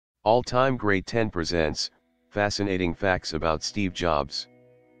All-Time Great 10 presents, Fascinating Facts About Steve Jobs.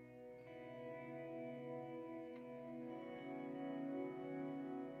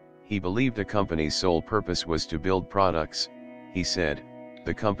 He believed a company's sole purpose was to build products. He said,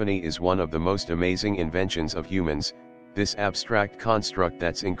 "The company is one of the most amazing inventions of humans, this abstract construct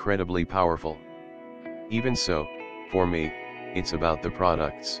that's incredibly powerful. Even so, for me, it's about the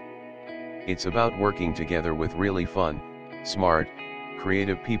products. It's about working together with really fun, smart,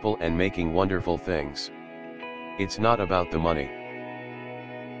 creative people and making wonderful things. It's not about the money."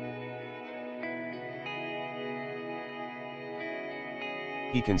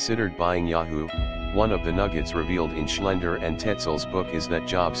 He considered buying Yahoo. One of the nuggets revealed in Schlender and Tetzel's book is that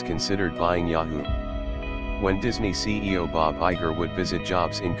Jobs considered buying Yahoo. When Disney CEO Bob Iger would visit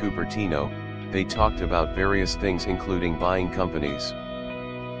Jobs in Cupertino, they talked about various things including buying companies.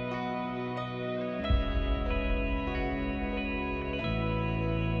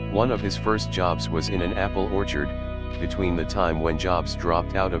 One of his first jobs was in an apple orchard. Between the time when Jobs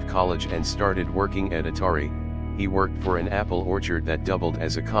dropped out of college and started working at Atari, he worked for an apple orchard that doubled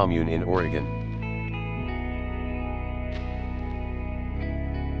as a commune in Oregon.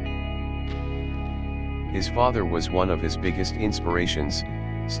 His father was one of his biggest inspirations.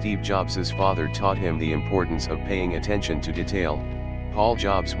 Steve Jobs' father taught him the importance of paying attention to detail. Paul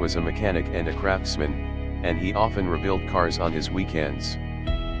Jobs was a mechanic and a craftsman, and he often rebuilt cars on his weekends.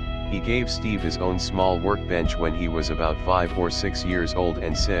 He gave Steve his own small workbench when he was about 5 or 6 years old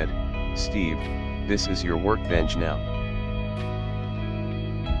and said, "Steve, this is your workbench now."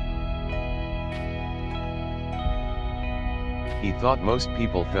 He thought most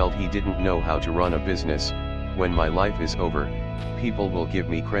people felt he didn't know how to run a business. "When my life is over, people will give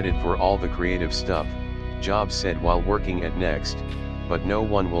me credit for all the creative stuff," Jobs said while working at Next, "but no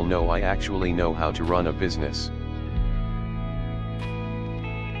one will know I actually know how to run a business."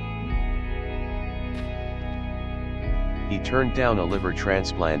 He turned down a liver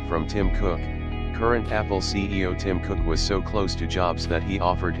transplant from Tim Cook. Current Apple CEO Tim Cook was so close to Jobs that he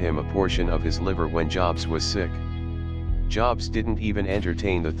offered him a portion of his liver when Jobs was sick. Jobs didn't even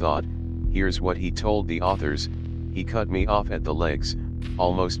entertain the thought. Here's what he told the authors: "He cut me off at the legs,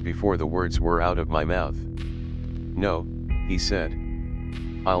 almost before the words were out of my mouth. No," he said.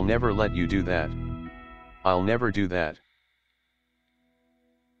 "I'll never let you do that. I'll never do that."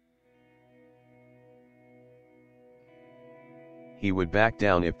 He would back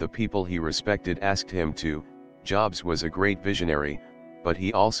down if the people he respected asked him to. Jobs was a great visionary, but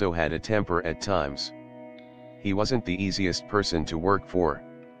he also had a temper at times. He wasn't the easiest person to work for.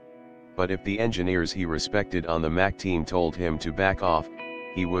 But if the engineers he respected on the Mac team told him to back off,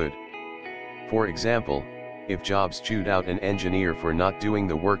 he would. For example, if Jobs chewed out an engineer for not doing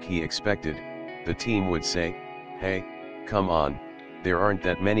the work he expected, the team would say, "Hey, come on, there aren't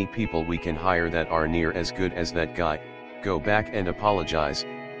that many people we can hire that are near as good as that guy. Go back and apologize,"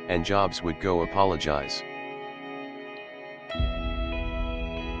 and Jobs would go apologize.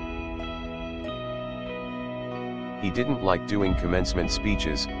 He didn't like doing commencement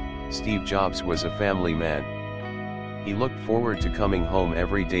speeches. Steve Jobs was a family man. He looked forward to coming home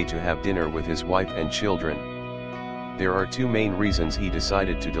every day to have dinner with his wife and children. There are two main reasons he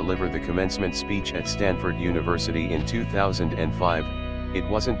decided to deliver the commencement speech at Stanford University in 2005. It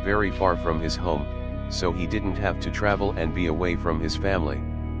wasn't very far from his home, so he didn't have to travel and be away from his family.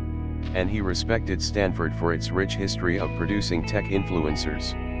 And he respected Stanford for its rich history of producing tech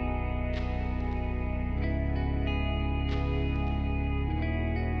influencers.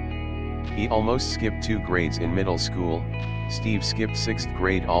 He almost skipped 2 grades in middle school. Steve skipped 6th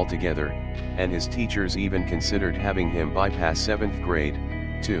grade altogether, and his teachers even considered having him bypass 7th grade,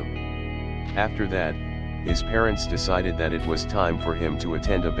 too. After that, his parents decided that it was time for him to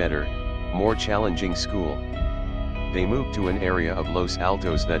attend a better, more challenging school. They moved to an area of Los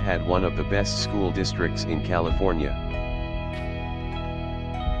Altos that had one of the best school districts in California.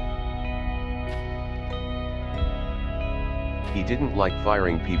 He didn't like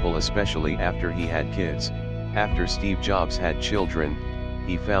firing people, especially after he had kids. After Steve Jobs had children,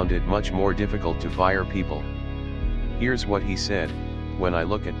 he found it much more difficult to fire people. Here's what he said: "When I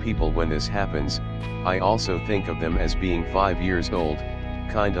look at people when this happens, I also think of them as being 5 years old,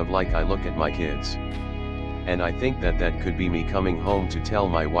 kind of like I look at my kids. And I think that could be me coming home to tell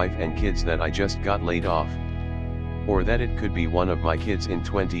my wife and kids that I just got laid off. Or that it could be one of my kids in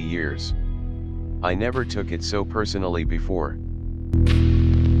 20 years. I never took it so personally before."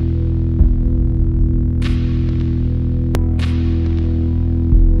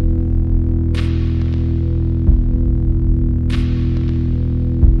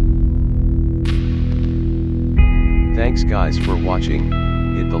 Thanks guys for watching.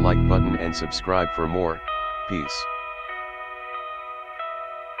 Hit the like button and subscribe for more. Peace.